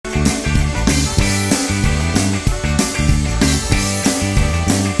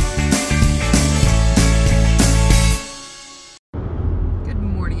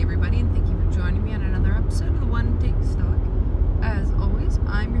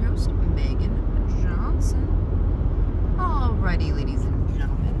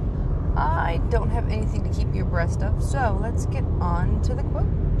have anything to keep you abreast of, so let's get on to the quote.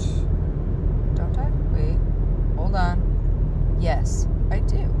 Don't I? Wait. Hold on. Yes, I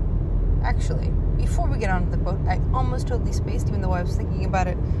do. Actually, before we get on to the quote, I almost totally spaced, even though I was thinking about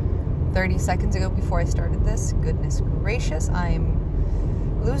it 30 seconds ago before I started this. Goodness gracious, I'm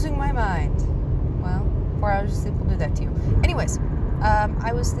losing my mind. Well, 4 hours of sleep will do that to you. Anyways,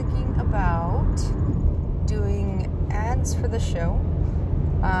 I was thinking about doing ads for the show.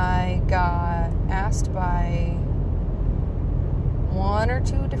 I got asked by 1 or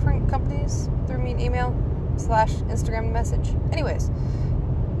 2 different companies through me an email / Instagram message. Anyways,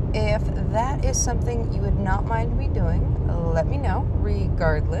 if that is something you would not mind me doing, let me know.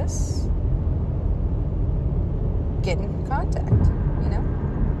 Regardless, get in contact,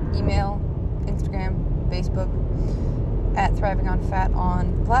 email, Instagram, Facebook, at Thriving on Fat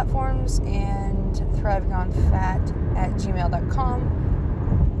on platforms, and thrivingonfat@gmail.com.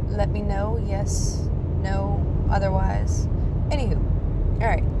 Let me know, yes, no, otherwise. Anywho,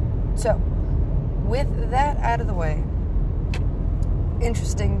 alright, so, with that out of the way,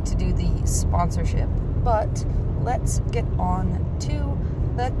 interesting to do the sponsorship, but let's get on to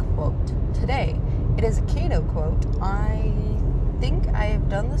the quote today. It is a Cato quote. I think I have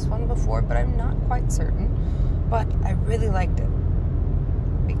done this one before, but I'm not quite certain. But I really liked it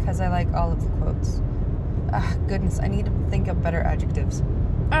because I like all of the quotes. Goodness, I need to think of better adjectives.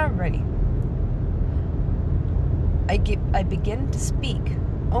 Alrighty. I begin to speak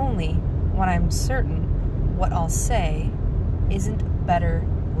only when I'm certain what I'll say isn't better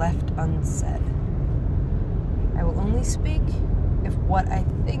left unsaid. I will only speak if what I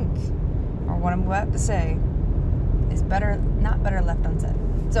think or what I'm about to say is not better left unsaid.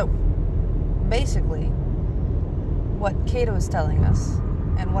 So, basically, what Cato is telling us,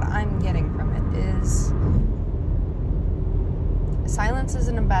 and what I'm getting from it, is silence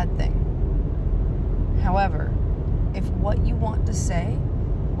isn't a bad thing. However, if what you want to say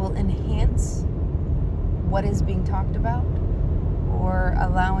will enhance what is being talked about, or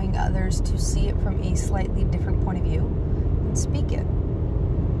allowing others to see it from a slightly different point of view, then speak it.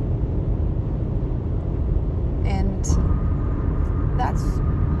 And that's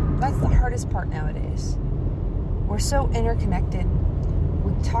the hardest part nowadays. We're so interconnected.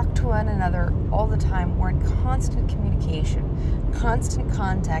 We talk to one another all the time. We're in constant communication, constant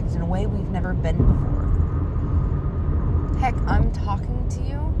contact in a way we've never been before. Heck, I'm talking to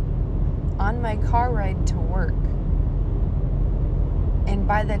you on my car ride to work. And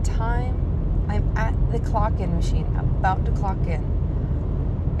by the time I'm at the clock-in machine, about to clock in,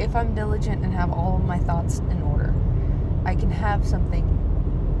 if I'm diligent and have all of my thoughts in order, I can have something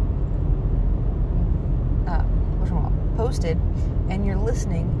posted, and you're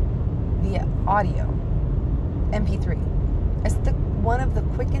listening via audio, MP3. It's one of the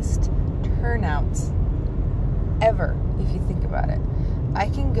quickest turnouts ever, if you think about it. I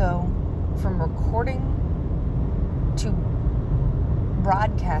can go from recording to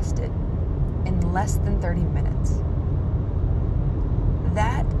broadcast it in less than 30 minutes.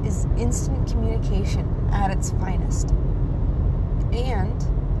 That is instant communication at its finest. And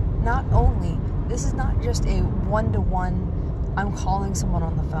not only, this is not just a one-to-one, I'm calling someone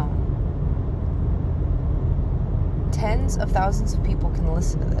on the phone. Tens of thousands of people can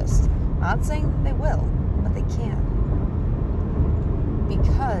listen to this. I'm not saying that they will, but they can.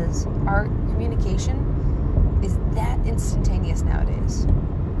 Because our communication is that instantaneous nowadays.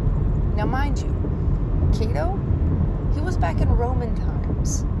 Now, mind you, Cato, he was back in Roman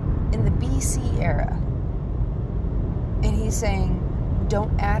times, in the BC era. And he's saying,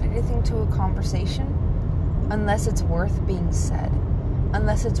 don't add anything to a conversation unless it's worth being said,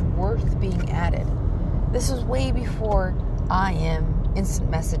 unless it's worth being added. This was way before IM, instant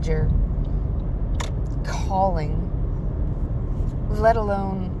messenger, calling, let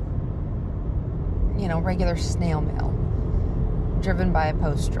alone, regular snail mail driven by a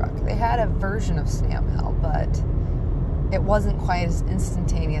post truck. They had a version of snail mail, but it wasn't quite as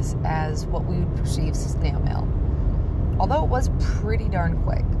instantaneous as what we would perceive as snail mail. Although it was pretty darn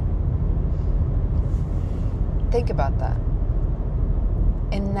quick. Think about that.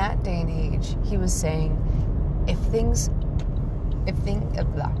 In that day and age, he was saying, if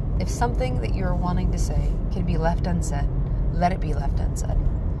something that you're wanting to say can be left unsaid, let it be left unsaid.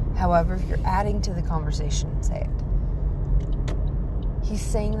 However, if you're adding to the conversation, say it. He's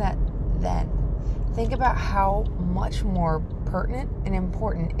saying that then. Think about how much more pertinent and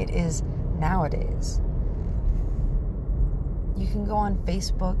important it is nowadays. You can go on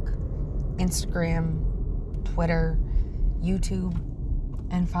Facebook, Instagram, Twitter, YouTube,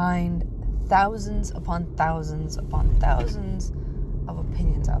 and find thousands upon thousands upon thousands of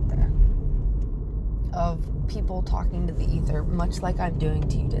opinions out there. of people talking to the ether, much like I'm doing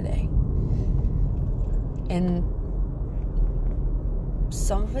to you today. And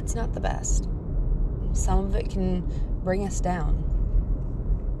some of it's not the best. Some of it can bring us down.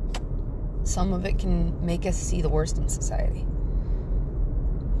 Some of it can make us see the worst in society.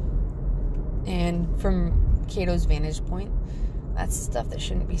 And from Cato's vantage point, that's stuff that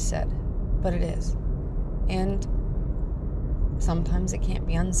shouldn't be said, but it is. And sometimes it can't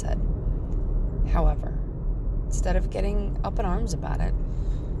be unsaid. However, instead of getting up in arms about it,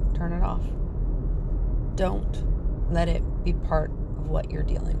 turn it off. Don't let it be part of what you're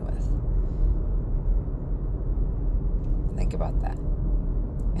dealing with. Think about that.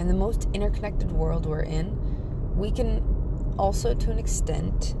 In the most interconnected world we're in, we can also, to an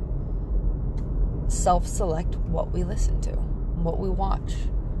extent, self-select what we listen to, what we watch,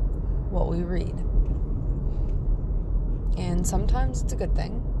 what we read. And sometimes it's a good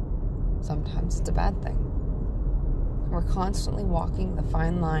thing. Sometimes it's a bad thing. We're constantly walking the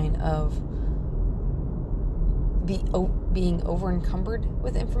fine line of being over-encumbered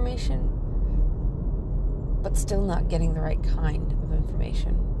with information, but still not getting the right kind of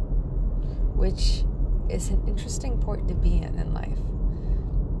information, which is an interesting point to be in life.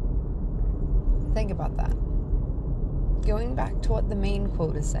 Think about that. Going back to what the main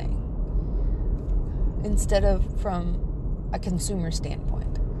quote is saying, instead of from a consumer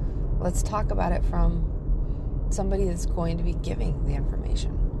standpoint, let's talk about it from somebody that's going to be giving the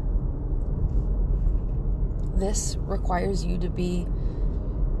information. This requires you to be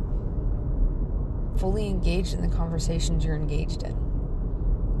fully engaged in the conversations you're engaged in,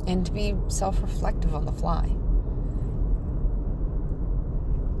 and to be self-reflective on the fly.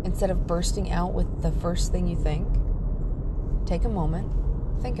 Instead of bursting out with the first thing you think, take a moment,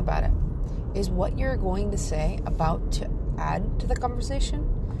 think about it. Is what you're going to say about to add to the conversation,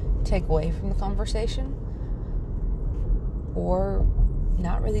 take away from the conversation, or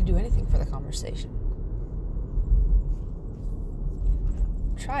not really do anything for the conversation?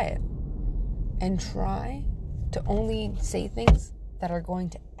 Try it. And try to only say things that are going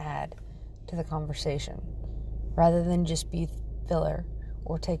to add to the conversation, rather than just be filler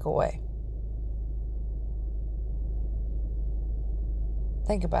or take away.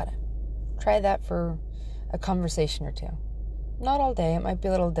 Think about it. Try that for a conversation or two. Not all day. It might be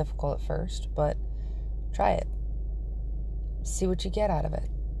a little difficult at first, but try it. See what you get out of it.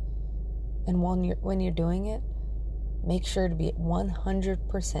 And when you're doing it, make sure to be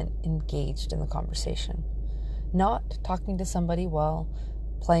 100% engaged in the conversation. Not talking to somebody while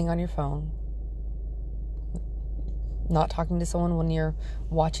playing on your phone. Not talking to someone when you're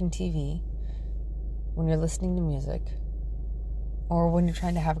watching TV, when you're listening to music, or when you're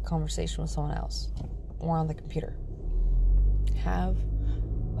trying to have a conversation with someone else, or on the computer. Have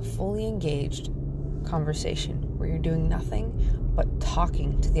a fully engaged conversation where you're doing nothing but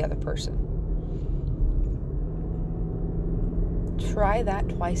talking to the other person. Try that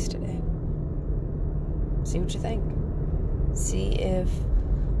twice today. See what you think. See if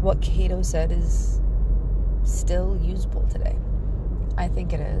what Cato said is still usable today. I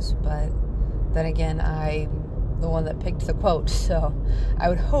think it is, but then again, I'm the one that picked the quote, so I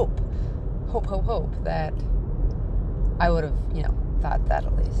would hope that I would have, thought that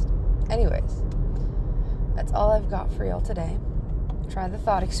at least. Anyways, that's all I've got for y'all today. Try the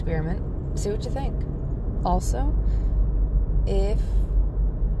thought experiment. See what you think. Also, if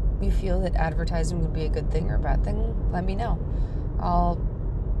you feel that advertising would be a good thing or a bad thing, let me know. I'll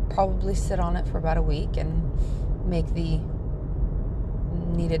probably sit on it for about a week and make the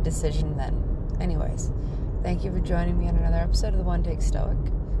needed decision then. Anyways, thank you for joining me on another episode of the One Take Stoic.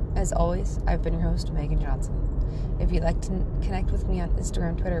 As always, I've been your host, Megan Johnson. If you'd like to connect with me on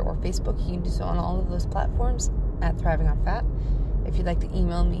Instagram, Twitter, or Facebook, you can do so on all of those platforms at Thriving on Fat. If you'd like to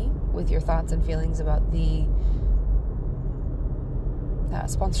email me with your thoughts and feelings about the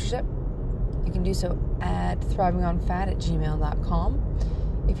sponsorship, you can do so at thrivingonfat@gmail.com.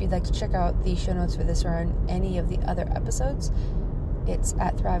 If you'd like to check out the show notes for this or any of the other episodes, it's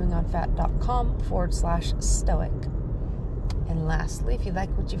at thrivingonfat.com/stoic. And lastly, if you like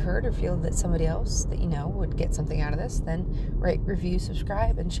what you've heard or feel that somebody else that you know would get something out of this, then rate, review,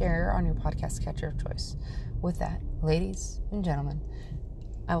 subscribe, and share on your podcast catcher of choice. With that, ladies and gentlemen,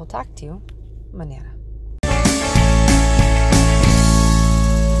 I will talk to you mañana.